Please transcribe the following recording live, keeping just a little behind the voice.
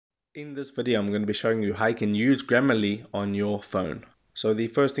In this video, I'm going to be showing you how you can use Grammarly on your phone. So the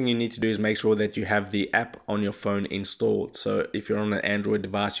first thing you need to do is make sure that you have the app on your phone installed. So if you're on an Android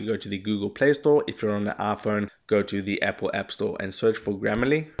device, you go to the Google Play Store. If you're on an iPhone, go to the Apple App Store and search for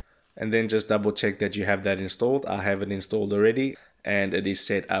Grammarly. And then just double check that you have that installed. I have it installed already and it is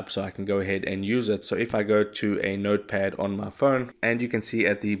set up so I can go ahead and use it. So if I go to a notepad on my phone, and you can see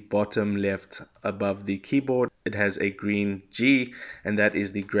at the bottom left above the keyboard, it has a green G, and that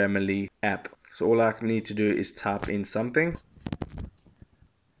is the Grammarly app. So all I need to do is type in something.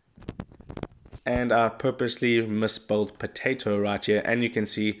 And I purposely misspelled potato right here, and you can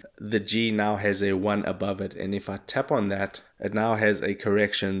see the G now has a 1 above it, and if I tap on that, it now has a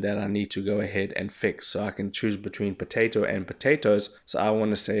correction that I need to go ahead and fix. So I can choose between potato and potatoes. So I want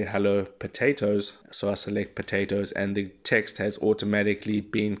to say hello potatoes, so I select potatoes and the text has automatically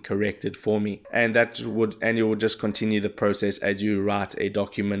been corrected for me. And you will just continue the process as you write a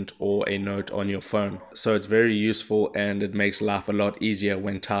document or a note on your phone. So it's very useful and it makes life a lot easier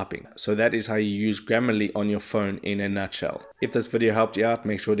when typing. So that is how you use Grammarly on your phone in a nutshell. If this video helped you out,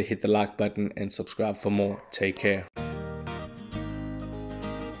 make sure to hit the like button and subscribe for more. Take care.